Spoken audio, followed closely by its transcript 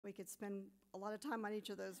we could spend a lot of time on each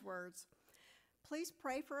of those words. Please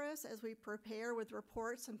pray for us as we prepare with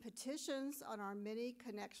reports and petitions on our many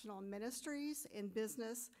connectional ministries in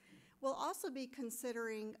business. We'll also be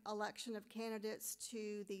considering election of candidates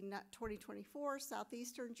to the 2024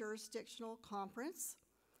 Southeastern Jurisdictional Conference,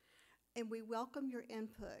 and we welcome your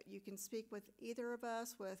input. You can speak with either of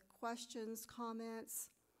us with questions, comments.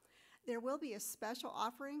 There will be a special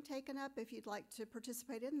offering taken up if you'd like to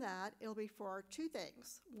participate in that. It'll be for two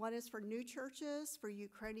things. One is for new churches, for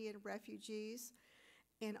Ukrainian refugees,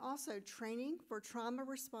 and also training for trauma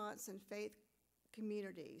response and faith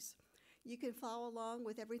communities. You can follow along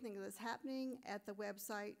with everything that's happening at the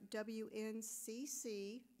website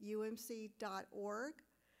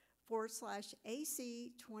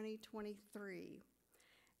wncCumc.org/AC 2023.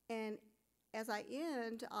 And as I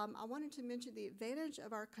end, I wanted to mention the advantage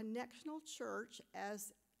of our connectional church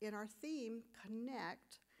as in our theme,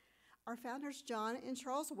 Connect. Our founders, John and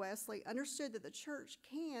Charles Wesley, understood that the church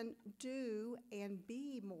can do and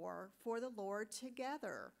be more for the Lord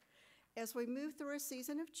together. As we move through a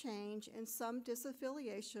season of change and some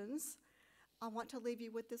disaffiliations, I want to leave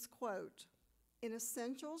you with this quote: "In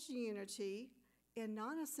essentials, unity; in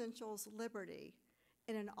non-essentials, liberty;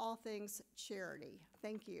 and in all things, charity."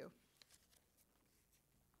 Thank you.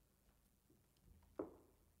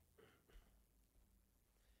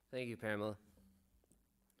 Thank you, Pamela.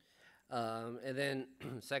 And then,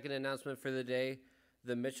 second announcement for the day,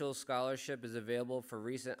 the Mitchell Scholarship is available for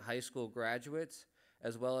recent high school graduates,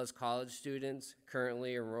 as well as college students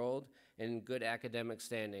currently enrolled in good academic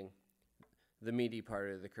standing, the meaty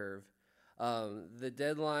part of the curve. The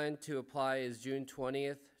deadline to apply is June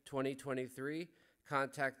 20th, 2023.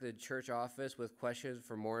 Contact the church office with questions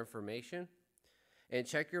for more information. And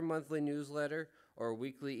check your monthly newsletter or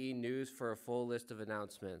weekly e-news for a full list of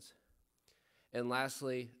announcements. And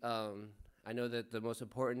lastly, I know that the most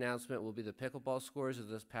important announcement will be the pickleball scores of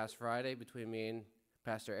this past Friday between me and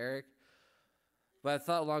Pastor Eric. But I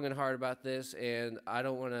thought long and hard about this, and I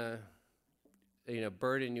don't want to,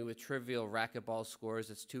 burden you with trivial racquetball scores.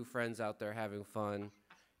 It's two friends out there having fun,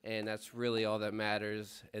 and that's really all that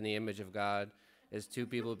matters in the image of God, is two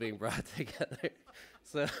people being brought together.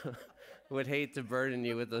 So would hate to burden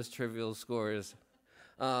you with those trivial scores.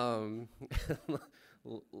 Let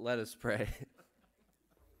us pray.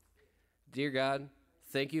 Dear God,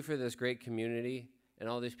 thank you for this great community and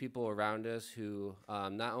all these people around us who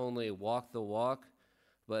not only walk the walk,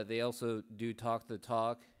 but they also do talk the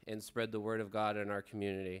talk and spread the word of God in our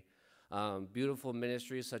community. Beautiful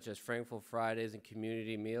ministries such as Frankful Fridays and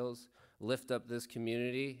community meals lift up this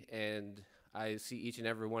community, and I see each and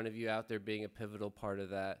every one of you out there being a pivotal part of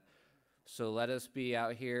that. So let us be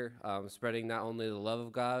out here spreading not only the love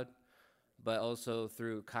of God, but also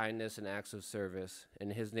through kindness and acts of service.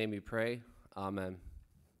 In his name we pray, amen.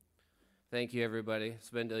 Thank you, everybody.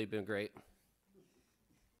 Spindale, you've been great.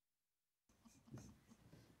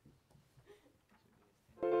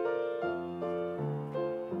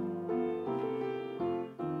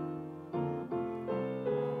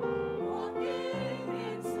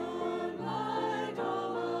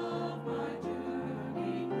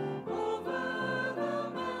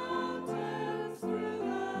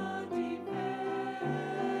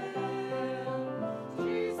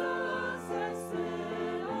 Jesus has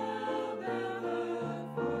said, I'll never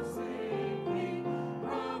forsake.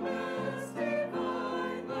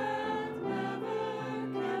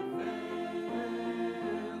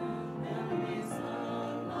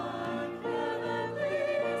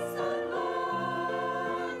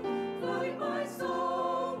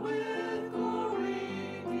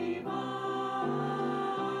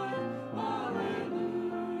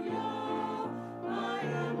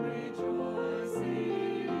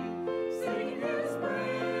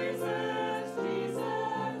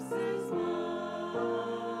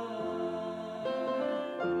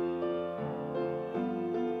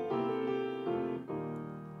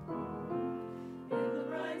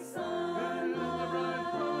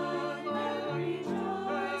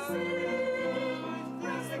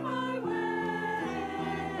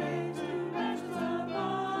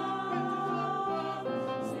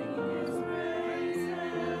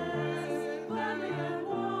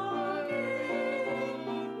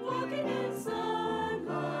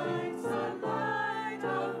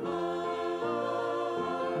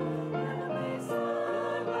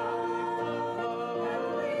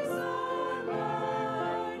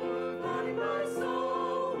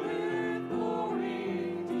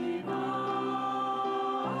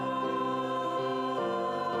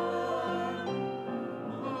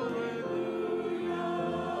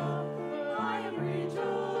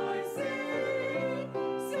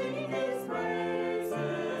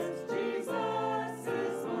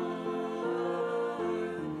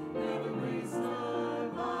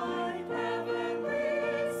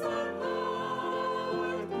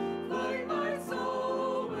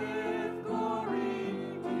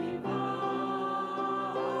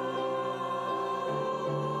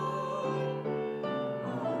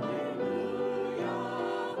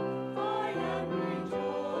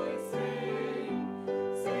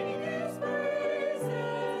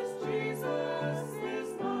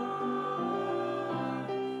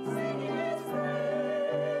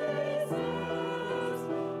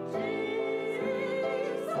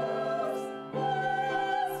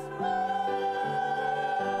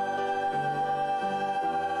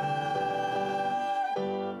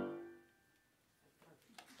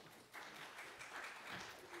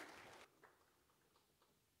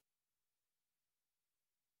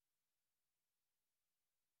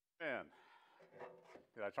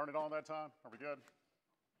 Did I turn it on that time? Are we good?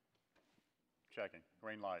 Checking.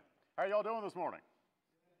 Green light. How are y'all doing this morning?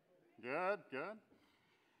 Good, good.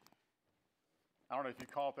 I don't know if you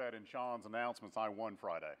caught that in Sean's announcements. I won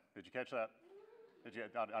Friday. Did you catch that? Did you?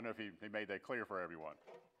 I don't know if he made that clear for everyone.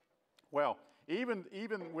 Well, even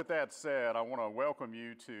with that said, I want to welcome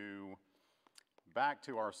you back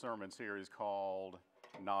to our sermon series called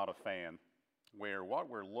Not a Fan, where what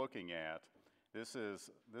we're looking at, this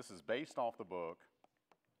is based off the book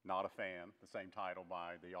Not a Fan, the same title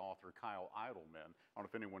by the author Kyle Idleman. I don't know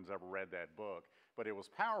if anyone's ever read that book, but it was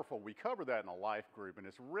powerful. We covered that in a life group, and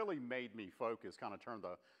it's really made me focus, kind of turn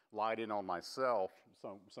the light in on myself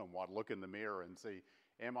somewhat, look in the mirror and see,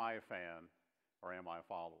 am I a fan or am I a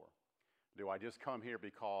follower? Do I just come here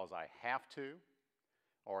because I have to,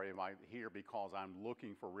 or am I here because I'm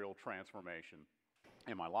looking for real transformation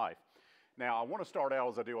in my life? Now, I want to start out,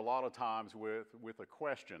 as I do a lot of times, with a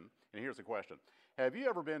question, and here's the question. Have you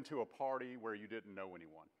ever been to a party where you didn't know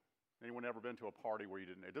anyone? Anyone ever been to a party where you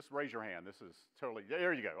didn't know? Just raise your hand. This is totally,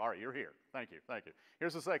 there you go. All right, you're here. Thank you, thank you.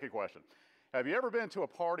 Here's the second question. Have you ever been to a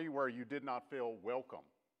party where you did not feel welcome?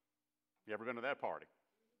 You ever been to that party?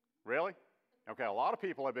 Really? Okay, a lot of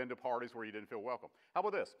people have been to parties where you didn't feel welcome. How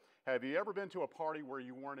about this? Have you ever been to a party where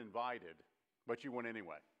you weren't invited, but you went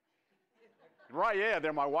anyway? Right, yeah,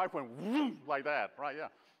 then my wife went whoom, like that, right, yeah.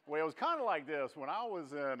 Well, it was kind of like this. When I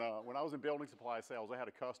was in building supply sales, I had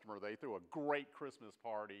a customer. They threw a great Christmas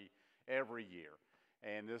party every year.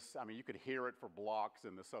 And this, I mean, you could hear it for blocks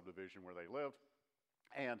in the subdivision where they lived.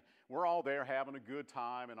 And we're all there having a good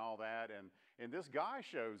time and all that. And this guy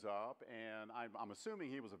shows up, and I'm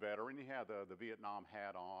assuming he was a veteran. He had the Vietnam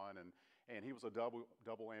hat on, and he was a double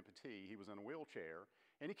amputee. He was in a wheelchair.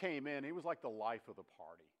 And he came in. He was like the life of the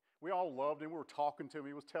party. We all loved him. We were talking to him.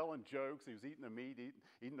 He was telling jokes. He was eating the meat,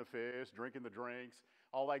 eating the fish, drinking the drinks,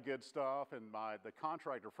 all that good stuff. And the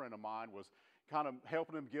contractor friend of mine was kind of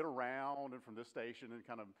helping him get around and from this station and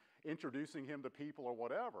kind of introducing him to people or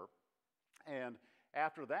whatever. And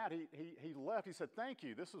after that, he left. He said, thank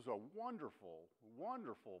you. This was a wonderful,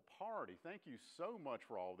 wonderful party. Thank you so much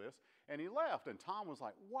for all this. And he left. And Tom was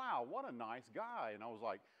like, wow, what a nice guy. And I was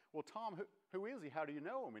like, well, Tom, who is he? How do you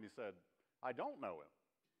know him? And he said, I don't know him.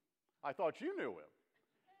 I thought you knew him.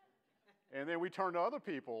 And then we turned to other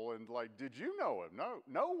people and like, did you know him?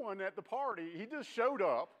 No one at the party. He just showed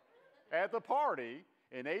up at the party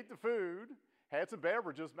and ate the food, had some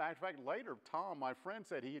beverages. Matter of fact, later, Tom, my friend,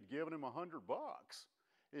 said he had given him $100,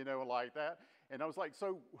 you know, like that. And I was like,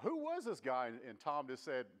 so who was this guy? And Tom just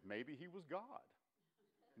said, maybe he was God.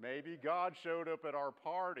 Maybe God showed up at our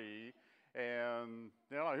party and,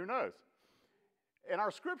 you know, who knows? In our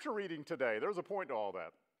scripture reading today, there's a point to all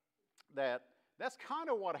that. That's kind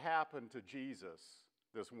of what happened to Jesus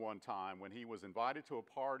this one time when he was invited to a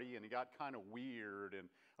party and he got kind of weird and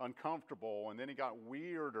uncomfortable, and then he got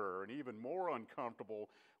weirder and even more uncomfortable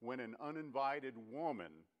when an uninvited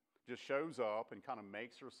woman just shows up and kind of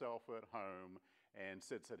makes herself at home and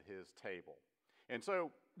sits at his table. And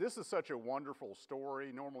so this is such a wonderful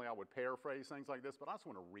story. Normally I would paraphrase things like this, but I just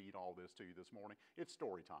want to read all this to you this morning. It's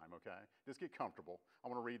story time, okay? Just get comfortable. I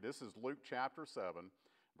want to read, this is Luke chapter 7.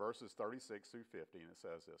 Verses 36 through 50, and it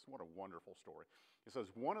says this. What a wonderful story. It says,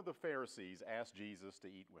 one of the Pharisees asked Jesus to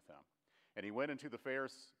eat with him. And he went into the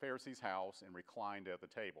Pharisee's house and reclined at the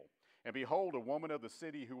table. And behold, a woman of the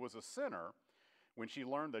city who was a sinner, when she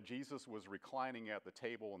learned that Jesus was reclining at the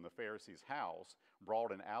table in the Pharisee's house,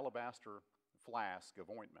 brought an alabaster flask of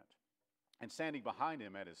ointment. And standing behind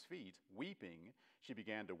him at his feet, weeping, she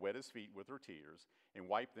began to wet his feet with her tears and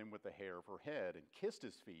wiped them with the hair of her head and kissed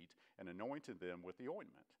his feet and anointed them with the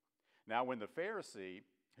ointment. Now when the Pharisee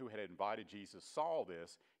who had invited Jesus saw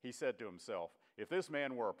this, he said to himself, if this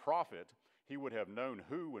man were a prophet, he would have known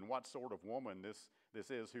who and what sort of woman this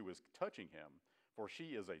is who is touching him, for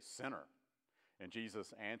she is a sinner. And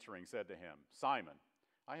Jesus answering said to him, Simon,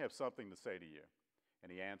 I have something to say to you.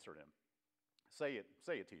 And he answered him, Say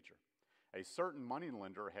it, teacher. A certain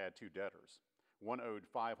moneylender had two debtors. One owed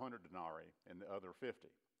 500 denarii and the other 50.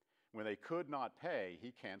 When they could not pay,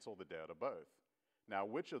 he canceled the debt of both. Now,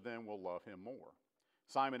 which of them will love him more?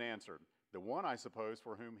 Simon answered, the one, I suppose,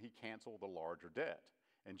 for whom he canceled the larger debt.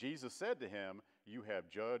 And Jesus said to him, you have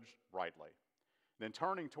judged rightly. Then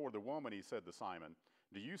turning toward the woman, he said to Simon,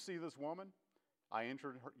 do you see this woman? I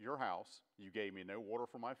entered your house. You gave me no water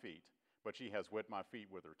for my feet, but she has wet my feet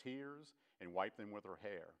with her tears and wiped them with her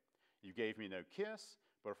hair. You gave me no kiss,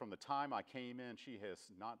 but from the time I came in, she has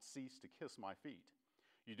not ceased to kiss my feet.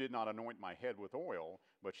 You did not anoint my head with oil,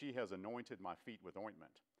 but she has anointed my feet with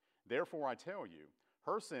ointment. Therefore I tell you,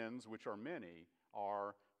 her sins, which are many,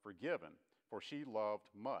 are forgiven, for she loved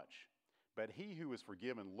much. But he who is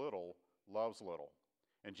forgiven little loves little.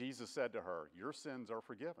 And Jesus said to her, your sins are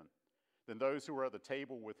forgiven. Then those who were at the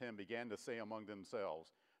table with him began to say among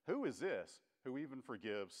themselves, who is this who even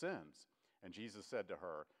forgives sins? And Jesus said to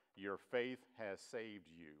her, your faith has saved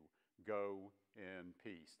you. Go in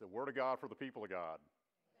peace. The word of God for the people of God.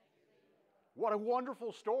 What a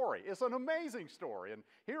wonderful story. It's an amazing story. And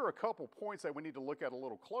here are a couple points that we need to look at a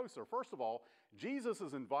little closer. First of all, Jesus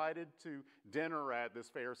is invited to dinner at this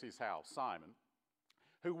Pharisee's house, Simon,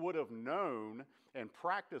 who would have known and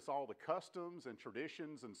practiced all the customs and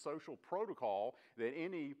traditions and social protocol that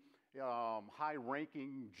any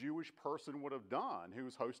high-ranking Jewish person would have done who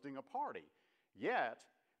was hosting a party. Yet,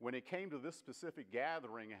 when it came to this specific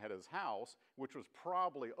gathering at his house, which was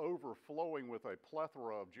probably overflowing with a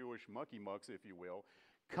plethora of Jewish mucky-mucks, if you will,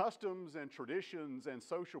 customs and traditions and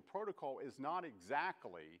social protocol is not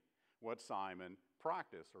exactly what Simon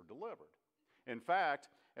practiced or delivered. In fact,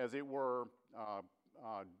 as it were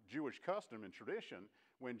Jewish custom and tradition,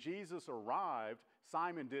 when Jesus arrived,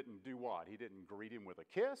 Simon didn't do what? He didn't greet him with a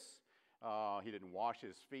kiss. He didn't wash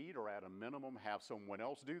his feet or at a minimum have someone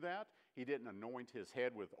else do that. He didn't anoint his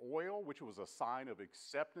head with oil, which was a sign of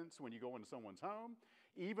acceptance when you go into someone's home.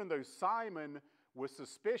 Even though Simon was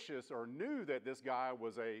suspicious or knew that this guy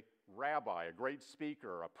was a rabbi, a great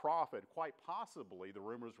speaker, a prophet, quite possibly the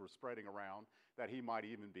rumors were spreading around that he might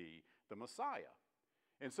even be the Messiah.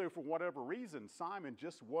 And so for whatever reason, Simon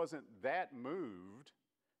just wasn't that moved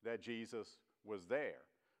that Jesus was there.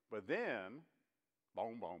 But then,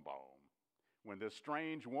 boom, boom, boom. When this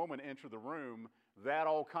strange woman entered the room, that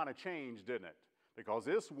all kind of changed, didn't it? Because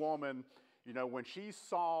this woman, you know, when she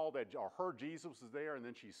saw that or heard Jesus was there and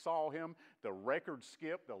then she saw him, the record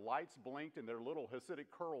skipped, the lights blinked, and their little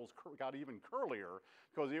Hasidic curls got even curlier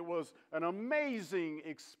because it was an amazing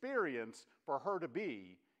experience for her to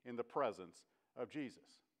be in the presence of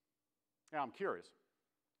Jesus. Now, I'm curious,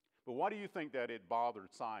 but why do you think that it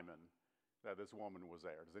bothered Simon that this woman was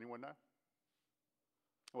there? Does anyone know?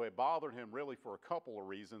 Well, it bothered him really for a couple of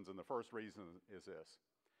reasons, and the first reason is this.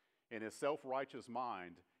 In his self-righteous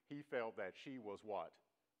mind, he felt that she was what?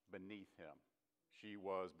 Beneath him. She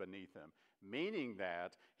was beneath him, meaning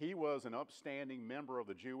that he was an upstanding member of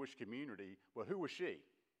the Jewish community. Well, who was she?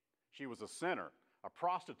 She was a sinner, a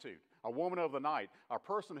prostitute, a woman of the night, a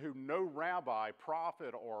person who no rabbi,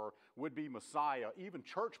 prophet, or would-be Messiah, even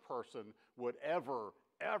church person would ever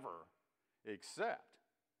accept.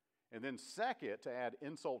 And then second, to add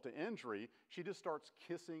insult to injury, she just starts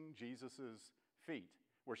kissing Jesus' feet,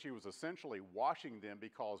 where she was essentially washing them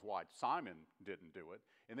because why? Simon didn't do it.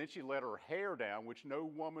 And then she let her hair down, which no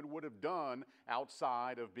woman would have done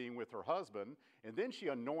outside of being with her husband. And then she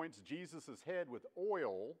anoints Jesus' head with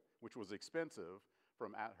oil, which was expensive,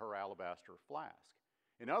 from her alabaster flask.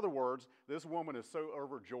 In other words, this woman is so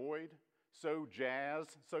overjoyed, so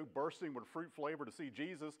jazzed, so bursting with fruit flavor to see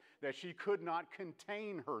Jesus that she could not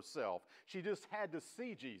contain herself. She just had to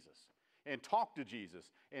see Jesus and talk to Jesus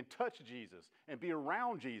and touch Jesus and be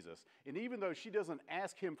around Jesus. And even though she doesn't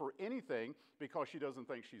ask him for anything because she doesn't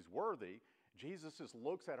think she's worthy, Jesus just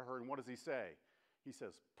looks at her and what does he say? He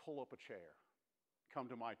says, pull up a chair. Come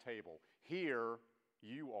to my table. Here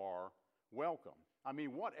you are welcome. I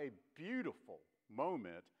mean, what a beautiful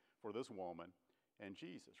moment for this woman and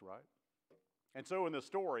Jesus, right? And so in this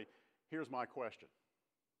story, here's my question.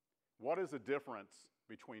 What is the difference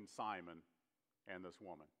between Simon and this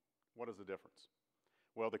woman? What is the difference?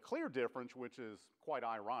 Well, the clear difference, which is quite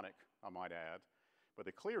ironic, I might add, but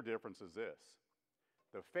the clear difference is this.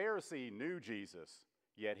 The Pharisee knew Jesus,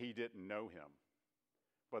 yet he didn't know him.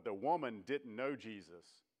 But the woman didn't know Jesus,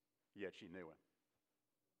 yet she knew him.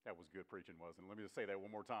 That was good preaching, wasn't it? Let me just say that one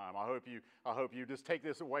more time. I hope you just take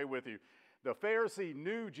this away with you. The Pharisee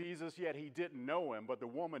knew Jesus, yet he didn't know him, but the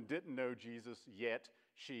woman didn't know Jesus, yet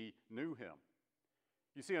she knew him.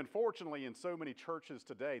 You see, unfortunately, in so many churches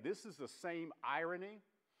today, this is the same irony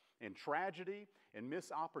and tragedy and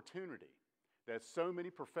missed opportunity that so many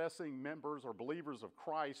professing members or believers of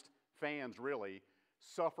Christ, fans really,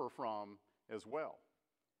 suffer from as well.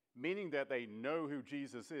 Meaning that they know who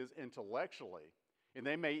Jesus is intellectually, and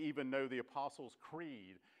they may even know the Apostles'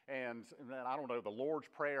 Creed and I don't know, the Lord's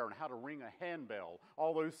Prayer and how to ring a handbell,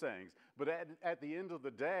 all those things. But at the end of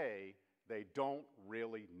the day, they don't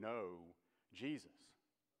really know Jesus.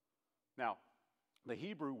 Now, the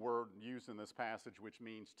Hebrew word used in this passage, which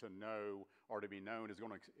means to know or to be known, is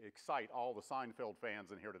going to excite all the Seinfeld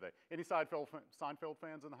fans in here today. Any Seinfeld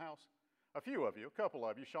fans in the house? A few of you, a couple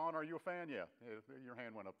of you. Sean, are you a fan? Yeah, your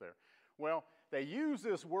hand went up there. Well, they use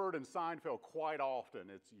this word in Seinfeld quite often.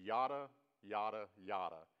 It's yada, yada,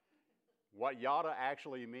 yada. What yada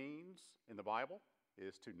actually means in the Bible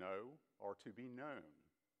is to know or to be known.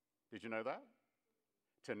 Did you know that?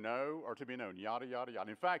 To know or to be known, yada, yada, yada.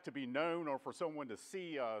 In fact, to be known or for someone to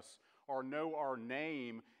see us or know our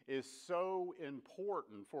name is so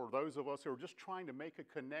important for those of us who are just trying to make a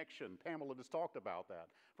connection. Pamela just talked about that.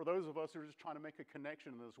 For those of us who are just trying to make a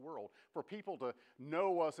connection in this world, for people to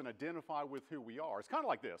know us and identify with who we are. It's kind of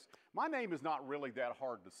like this. My name is not really that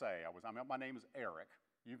hard to say. My name is Eric.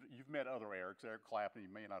 You've met other Erics, Eric Clapton. You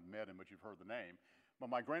may not have met him, but you've heard the name. But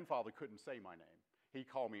my grandfather couldn't say my name. He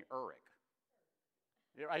called me Eric.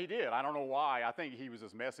 Yeah, he did. I don't know why. I think he was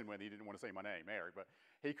just messing with me. He didn't want to say my name, Eric, but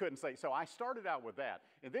he couldn't say. So I started out with that.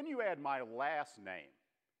 And then you add my last name.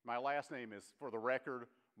 My last name is, for the record,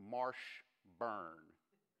 Marshburn.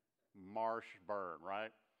 Marshburn,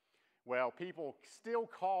 right? Well, people still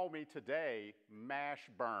call me today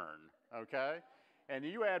Mashburn, okay? And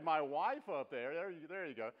you add my wife up there. There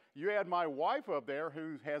you go. You add my wife up there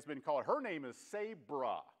who has been called, her name is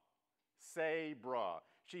Sabra. Sabra.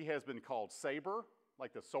 She has been called Saber,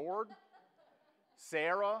 like the sword,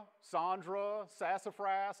 Sarah, Sandra,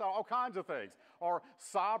 sassafras, all kinds of things, or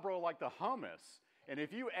Sabra, like the hummus. And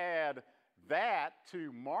if you add that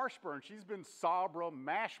to Marshburn, she's been Sabra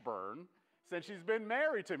Mashburn since she's been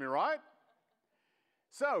married to me, right?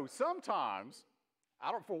 So sometimes,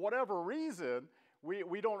 for whatever reason,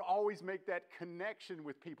 we don't always make that connection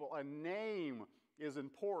with people. A name is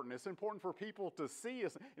important. It's important for people to see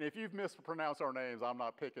us. And if you've mispronounced our names, I'm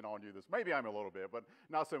not picking on you. Maybe I'm a little bit, but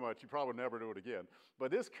not so much. You probably never do it again.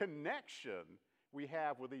 But this connection we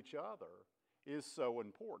have with each other is so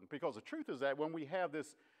important, because the truth is that when we have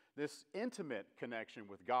this intimate connection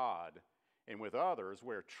with God and with others,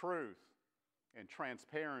 where truth and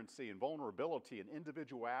transparency and vulnerability and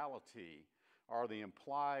individuality are the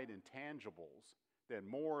implied intangibles that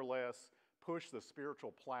more or less push the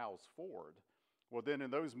spiritual plows forward, well, then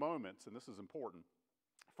in those moments, and this is important,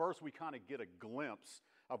 first we kind of get a glimpse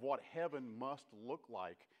of what heaven must look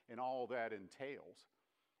like and all that entails.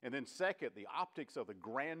 And then second, the optics of the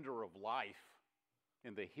grandeur of life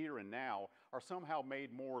in the here and now are somehow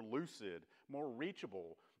made more lucid, more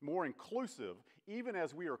reachable, more inclusive, even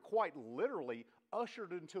as we are quite literally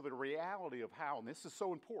ushered into the reality of how, and this is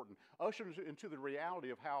so important, ushered into the reality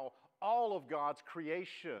of how all of God's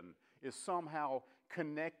creation is somehow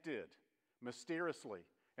connected mysteriously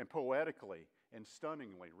and poetically and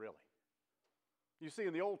stunningly, really. You see,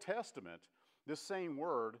 in the Old Testament, this same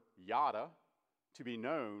word, yada, to be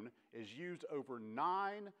known, is used over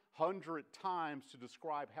 900 times to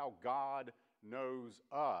describe how God knows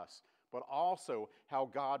us, but also how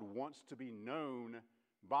God wants to be known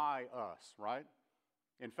by us, right?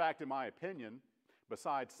 In fact, in my opinion,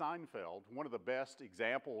 besides Seinfeld, one of the best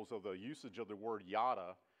examples of the usage of the word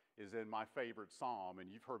yada is in my favorite psalm,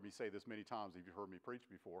 and you've heard me say this many times if you've heard me preach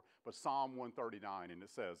before, but Psalm 139, and it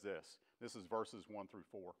says this. This is verses 1 through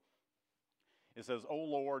 4. It says, "O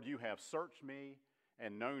Lord, you have searched me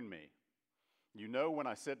and known me. You know when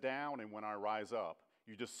I sit down and when I rise up.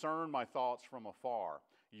 You discern my thoughts from afar.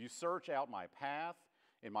 You search out my path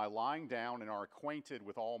and my lying down and are acquainted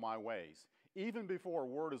with all my ways. Even before a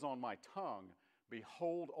word is on my tongue,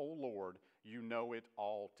 behold, O Lord, you know it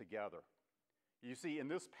altogether." You see, in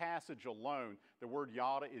this passage alone, the word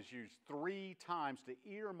yada is used 3 times to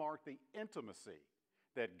earmark the intimacy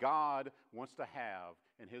that God wants to have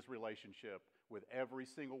in his relationship with every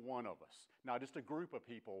single one of us. Not just a group of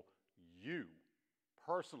people, you,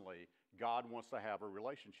 personally, God wants to have a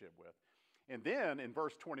relationship with. And then in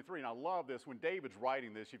verse 23, and I love this, when David's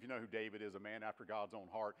writing this, if you know who David is, a man after God's own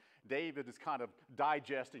heart, David is kind of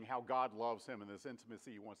digesting how God loves him and this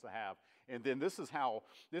intimacy he wants to have. And then this is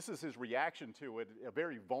his reaction to it, a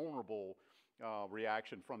very vulnerable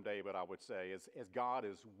reaction from David, I would say, as God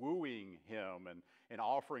is wooing him and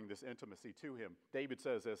offering this intimacy to him. David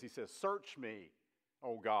says this, he says, "Search me,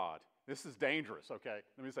 O God." This is dangerous, okay?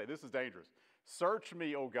 Let me say, this is dangerous. "Search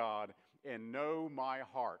me, O God, and know my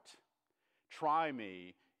heart. Try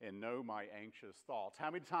me and know my anxious thoughts."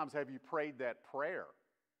 How many times have you prayed that prayer?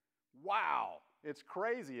 Wow, it's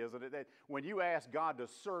crazy, isn't it? That when you ask God to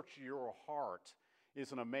search your heart,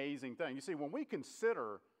 it's an amazing thing. You see, when we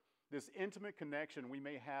consider this intimate connection we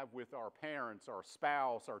may have with our parents, our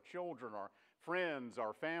spouse, our children, our friends,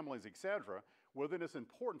 our families, etc., well, then it's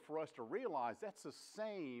important for us to realize that's the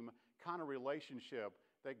same kind of relationship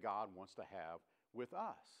that God wants to have with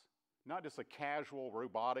us. Not just a casual,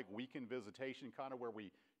 robotic, weekend visitation kind of where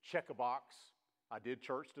we check a box, I did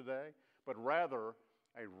church today, but rather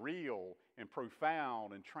a real and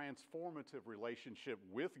profound and transformative relationship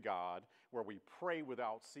with God where we pray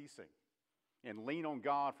without ceasing and lean on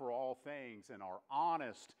God for all things and are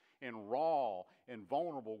honest and raw and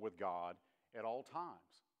vulnerable with God at all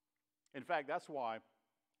times. In fact, that's why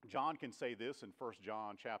John can say this in 1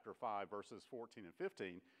 John chapter 5, verses 14 and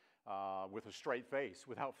 15, with a straight face,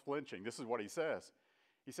 without flinching. This is what he says.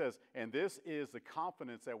 He says, "And this is the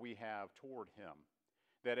confidence that we have toward him,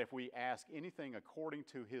 that if we ask anything according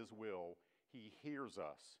to his will, he hears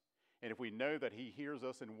us. And if we know that he hears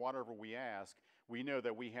us in whatever we ask, we know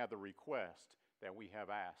that we have the request that we have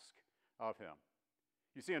asked of him."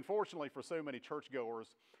 You see, unfortunately for so many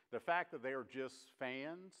churchgoers, the fact that they are just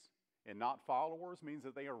fans and not followers means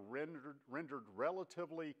that they are rendered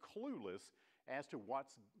relatively clueless as to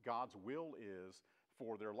what God's will is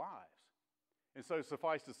for their lives. And so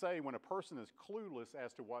suffice to say, when a person is clueless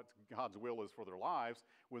as to what God's will is for their lives,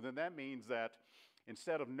 well, then that means that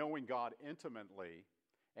instead of knowing God intimately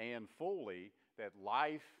and fully, that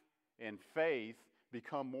life and faith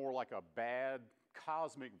become more like a bad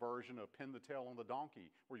cosmic version of pin the tail on the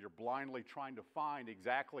donkey, where you're blindly trying to find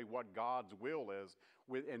exactly what God's will is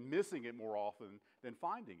and missing it more often than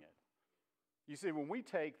finding it. You see, when we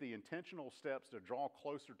take the intentional steps to draw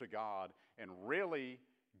closer to God and really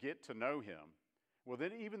get to know him, well,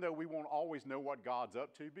 then even though we won't always know what God's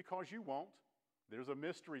up to, because you won't, there's a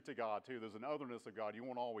mystery to God too, there's an otherness of God you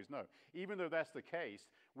won't always know. Even though that's the case,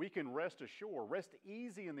 we can rest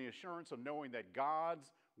easy in the assurance of knowing that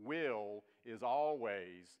God's will is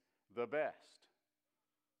always the best.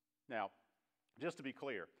 Now, just to be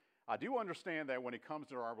clear, I do understand that when it comes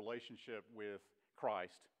to our relationship with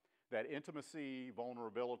Christ, that intimacy,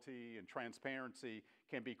 vulnerability, and transparency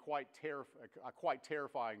can be a quite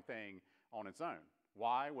terrifying thing on its own.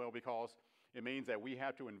 Why? Well, because it means that we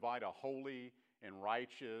have to invite a holy and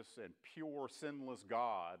righteous and pure, sinless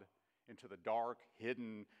God into the dark,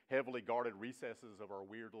 hidden, heavily guarded recesses of our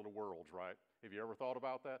weird little worlds, right? Have you ever thought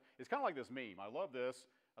about that? It's kind of like this meme. I love this.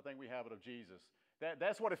 I think we have it of Jesus.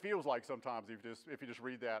 That's what it feels like sometimes if you just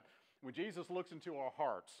read that. When Jesus looks into our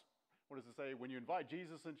hearts, what does it say? When you invite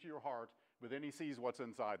Jesus into your heart, but then he sees what's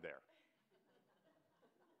inside there.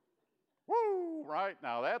 Woo, right?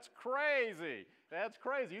 Now that's crazy. That's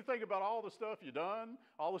crazy. You think about all the stuff you've done,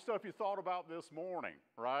 all the stuff you thought about this morning,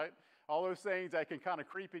 right? All those things that can kind of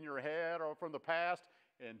creep in your head or from the past,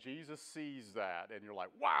 and Jesus sees that, and you're like,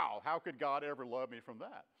 wow, how could God ever love me from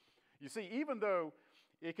that? You see, even though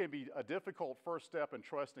it can be a difficult first step in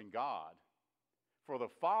trusting God, for the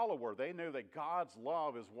follower, they know that God's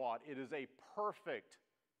love is what? It is a perfect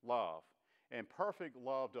love. And perfect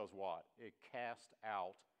love does what? It casts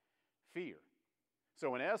out fear.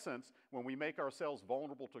 So in essence, when we make ourselves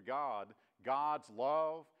vulnerable to God, God's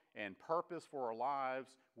love and purpose for our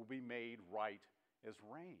lives will be made right as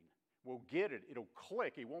rain. We'll get it. It'll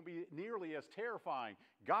click. It won't be nearly as terrifying.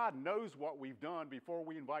 God knows what we've done before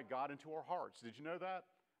we invite God into our hearts. Did you know that?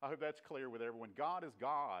 I hope that's clear with everyone. God is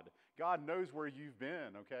God. God knows where you've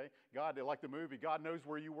been, okay? God, like the movie, God knows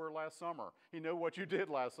where you were last summer. He knows what you did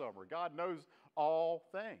last summer. God knows all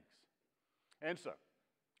things. And so,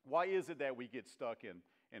 why is it that we get stuck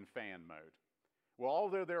in fan mode? Well,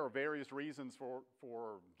 although there are various reasons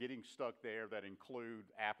for getting stuck there that include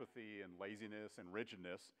apathy and laziness and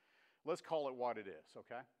rigidness, let's call it what it is,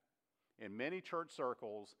 okay? In many church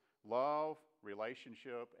circles, love,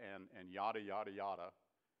 relationship, and yada, yada, yada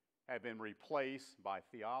have been replaced by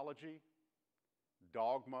theology,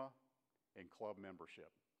 dogma, and club membership,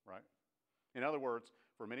 right? In other words,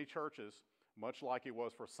 for many churches, much like it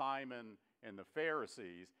was for Simon and the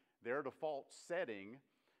Pharisees, their default setting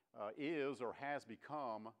is or has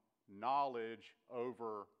become knowledge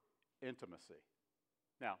over intimacy.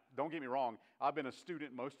 Now, don't get me wrong, I've been a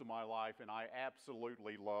student most of my life, and I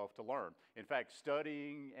absolutely love to learn. In fact,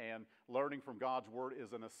 studying and learning from God's Word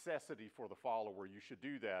is a necessity for the follower. You should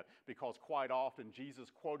do that because quite often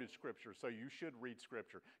Jesus quoted Scripture, so you should read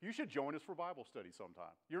Scripture. You should join us for Bible study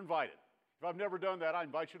sometime. You're invited. If I've never done that, I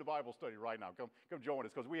invite you to Bible study right now. Come join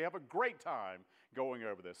us because we have a great time going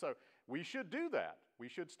over this. So we should do that. We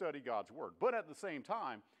should study God's Word. But at the same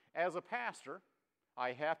time, as a pastor,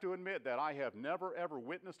 I have to admit that I have never, ever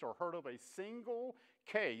witnessed or heard of a single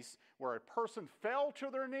case where a person fell to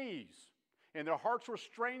their knees and their hearts were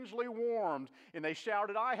strangely warmed and they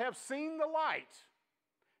shouted, "I have seen the light,"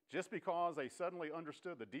 just because they suddenly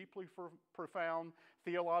understood the deeply profound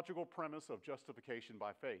theological premise of justification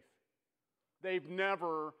by faith. They've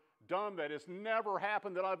never done that. It's never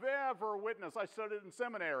happened that I've ever witnessed. I studied in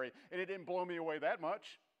seminary and it didn't blow me away that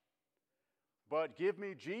much. But give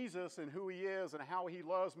me Jesus and who he is and how he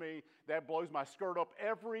loves me, that blows my skirt up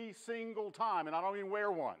every single time, and I don't even wear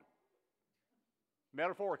one.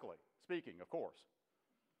 Metaphorically speaking, of course.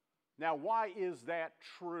 Now, why is that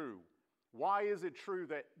true? Why is it true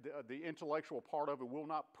that the intellectual part of it will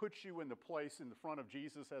not put you in the place in the front of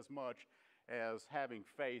Jesus as much as having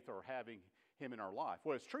faith or having him in our life.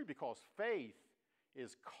 Well, it's true because faith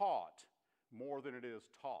is caught more than it is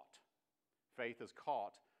taught. Faith is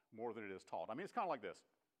caught more than it is taught. I mean, it's kind of like this.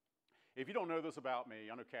 If you don't know this about me,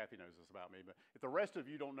 I know Kathy knows this about me, but if the rest of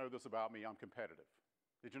you don't know this about me, I'm competitive.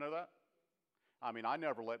 Did you know that? I mean, I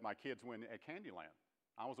never let my kids win at Candyland.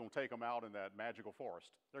 I was going to take them out in that magical forest.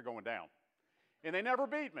 They're going down. And they never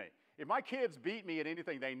beat me. If my kids beat me at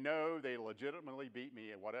anything, they know they legitimately beat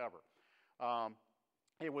me at whatever.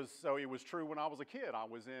 It was true when I was a kid. I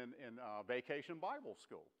was in Vacation Bible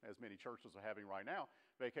School, as many churches are having right now,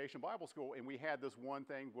 Vacation Bible School, and we had this one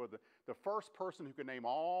thing where the first person who could name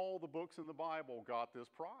all the books in the Bible got this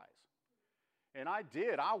prize. And I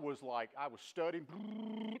did. I was studying.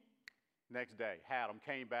 Next day, had them,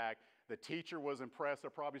 came back. The teacher was impressed. They're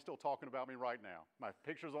probably still talking about me right now. My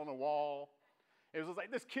picture's on the wall. It was just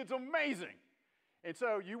like, this kid's amazing. And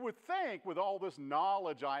so you would think with all this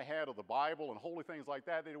knowledge I had of the Bible and holy things like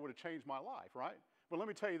that it would have changed my life, right? But let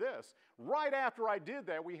me tell you this. Right after I did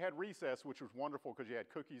that, we had recess, which was wonderful because you had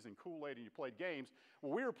cookies and Kool-Aid and you played games.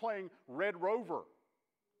 Well, we were playing Red Rover.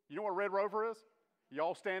 You know what Red Rover is? You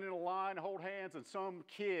all stand in a line, hold hands, and some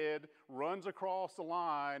kid runs across the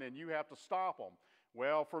line and you have to stop them.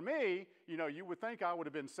 Well, for me, you would think I would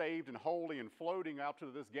have been saved and holy and floating out to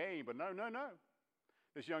this game, but no.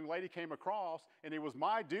 This young lady came across, and it was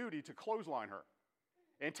my duty to clothesline her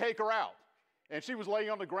and take her out. And she was laying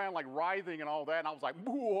on the ground, like writhing and all that, and I was like,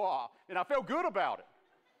 boo-ah, and I felt good about it.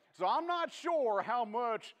 So I'm not sure how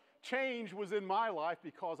much change was in my life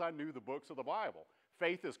because I knew the books of the Bible.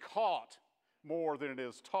 Faith is caught more than it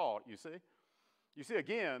is taught, you see. You see,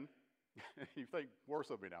 again, you think worse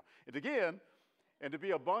of me now. And to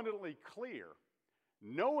be abundantly clear,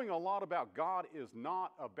 knowing a lot about God is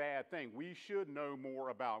not a bad thing. We should know more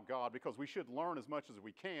about God because we should learn as much as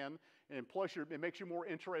we can, and plus it makes you more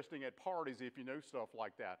interesting at parties if you know stuff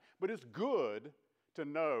like that. But it's good to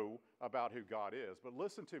know about who God is. But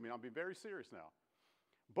listen to me, I'm being very serious now.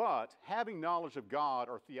 But having knowledge of God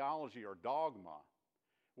or theology or dogma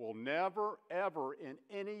will never, ever in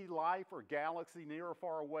any life or galaxy near or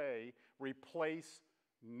far away replace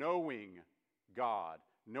knowing God.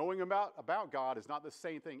 Knowing about God is not the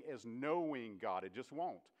same thing as knowing God. It just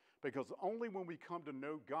won't. Because only when we come to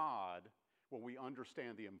know God will we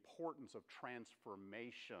understand the importance of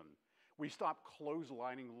transformation. We stop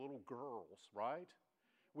clotheslining little girls, right?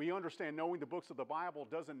 We understand knowing the books of the Bible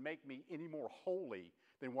doesn't make me any more holy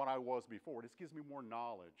than what I was before. It just gives me more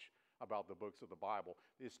knowledge about the books of the Bible.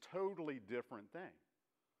 It's a totally different thing.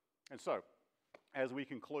 And so, as we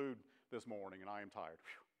conclude this morning, and I am tired,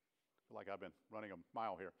 like I've been running a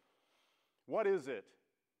mile here. What is it?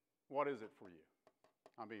 What is it for you?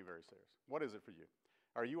 I'm being very serious. What is it for you?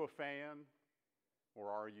 Are you a fan or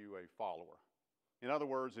are you a follower? In other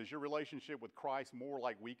words, is your relationship with Christ more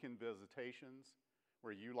like weekend visitations,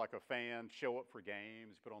 where you, like a fan, show up for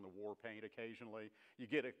games, put on the war paint occasionally, you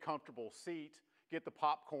get a comfortable seat, get the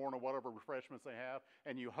popcorn or whatever refreshments they have,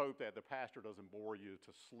 and you hope that the pastor doesn't bore you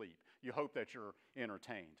to sleep. You hope that you're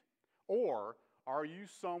entertained. Or are you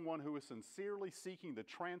someone who is sincerely seeking the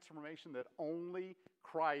transformation that only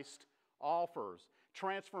Christ offers?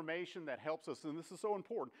 Transformation that helps us, and this is so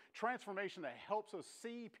important, transformation that helps us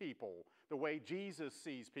see people the way Jesus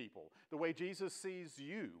sees people, the way Jesus sees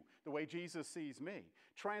you, the way Jesus sees me.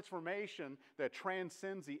 Transformation that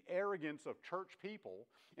transcends the arrogance of church people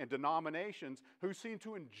and denominations who seem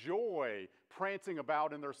to enjoy prancing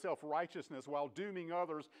about in their self-righteousness while dooming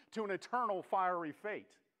others to an eternal fiery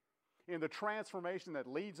fate. In the transformation that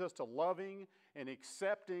leads us to loving and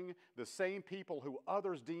accepting the same people who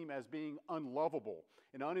others deem as being unlovable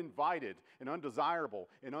and uninvited and undesirable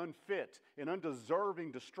and unfit and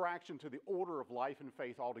undeserving distraction to the order of life and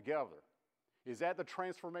faith altogether. Is that the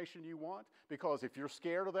transformation you want? Because if you're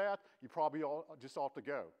scared of that, you probably just ought to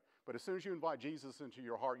go. But as soon as you invite Jesus into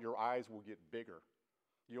your heart, your eyes will get bigger.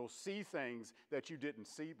 You'll see things that you didn't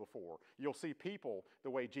see before. You'll see people the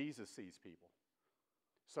way Jesus sees people.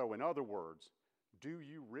 So in other words, do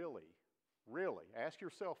you really, ask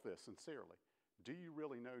yourself this sincerely, do you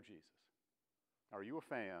really know Jesus? Are you a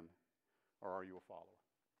fan or are you a follower?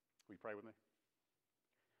 Will you pray with me?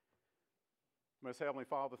 Most Heavenly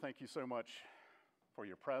Father, thank you so much for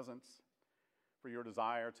your presence, for your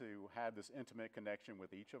desire to have this intimate connection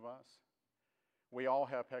with each of us. We all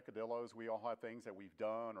have peccadillos. We all have things that we've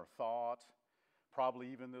done or thought, probably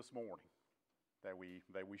even this morning, that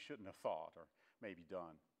we shouldn't have thought or maybe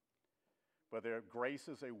done. But grace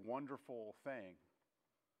is a wonderful thing.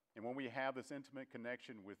 And when we have this intimate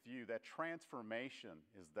connection with you, that transformation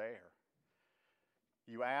is there.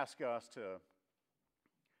 You ask us to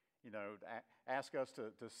Ask us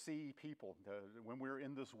to see people, when we're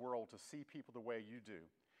in this world, to see people the way you do.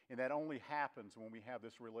 And that only happens when we have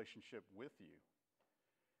this relationship with you,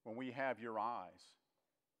 when we have your eyes.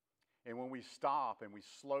 And when we stop and we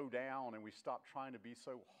slow down and we stop trying to be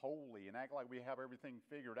so holy and act like we have everything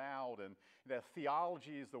figured out, and that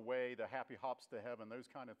theology is the way, the happy hops to heaven, those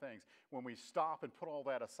kind of things. When we stop and put all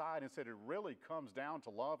that aside and said it really comes down to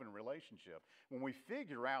love and relationship, when we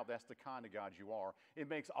figure out that's the kind of God you are, it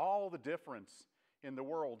makes all the difference in the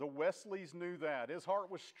world. The Wesleys knew that. His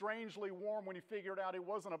heart was strangely warm when he figured out it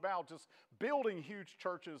wasn't about just building huge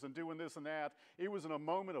churches and doing this and that. It was in a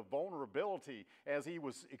moment of vulnerability as he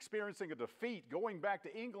was experiencing a defeat, going back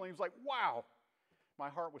to England. He was like, wow, my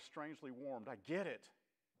heart was strangely warmed. I get it.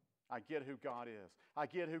 I get who God is. I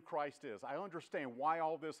get who Christ is. I understand why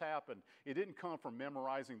all this happened. It didn't come from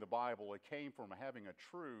memorizing the Bible. It came from having a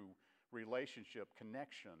true relationship,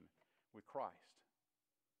 connection with Christ.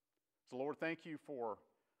 So, Lord, thank you for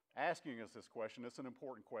asking us this question. It's an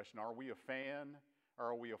important question. Are we a fan or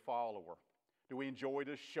are we a follower? Do we enjoy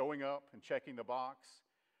just showing up and checking the box?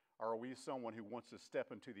 Or are we someone who wants to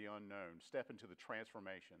step into the unknown, step into the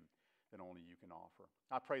transformation that only you can offer?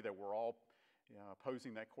 I pray that we're all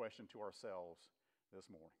posing that question to ourselves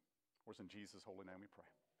this morning. For it's in Jesus' holy name we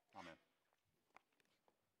pray. Amen.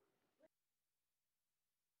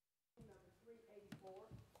 Number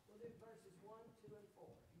 384. We'll do verses 1, 2, and 4.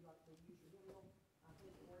 If you'd like to use your hymnal, I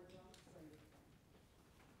think the words on the sing it.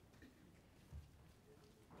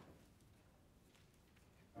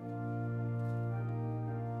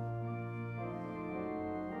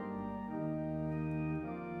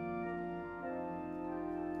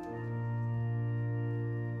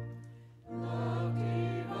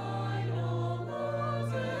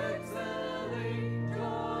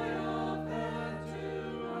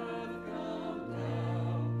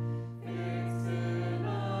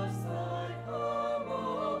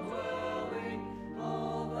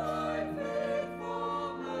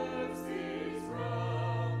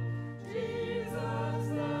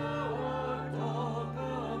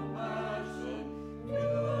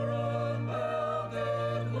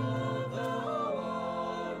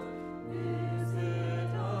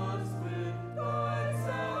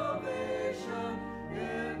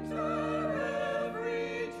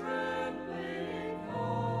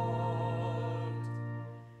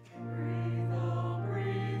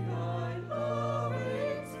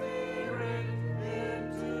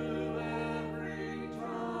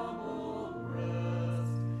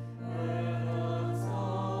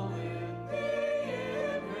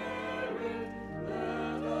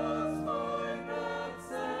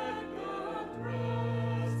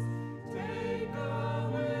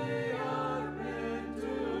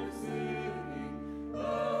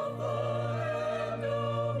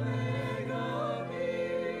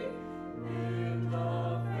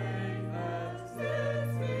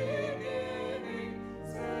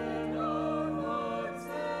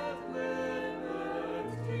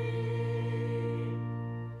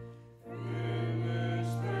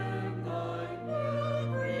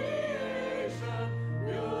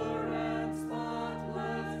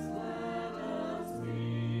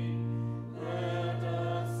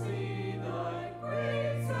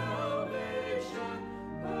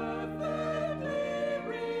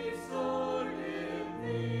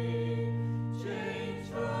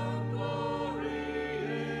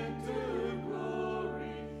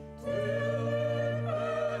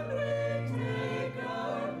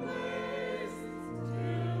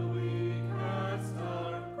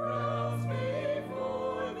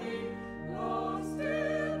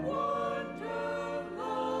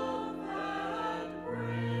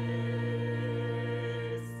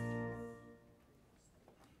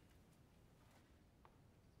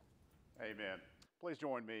 Amen. Please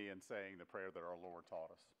join me in saying the prayer that our Lord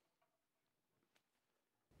taught us.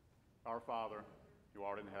 Our Father, who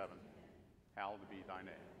art in heaven, hallowed be thy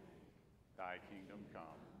name. Thy kingdom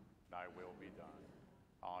come, thy will be done,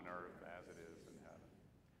 on earth as it is in heaven.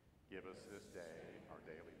 Give us this day our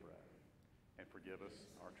daily bread, and forgive us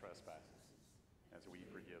our trespasses, as we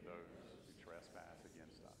forgive those who trespass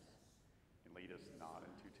against us. And lead us not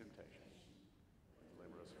into temptation, but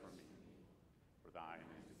deliver us from evil. For thine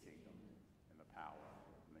is the kingdom, and the power,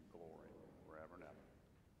 and the glory, forever and ever.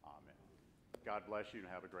 Amen. God bless you, and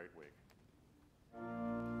have a great week.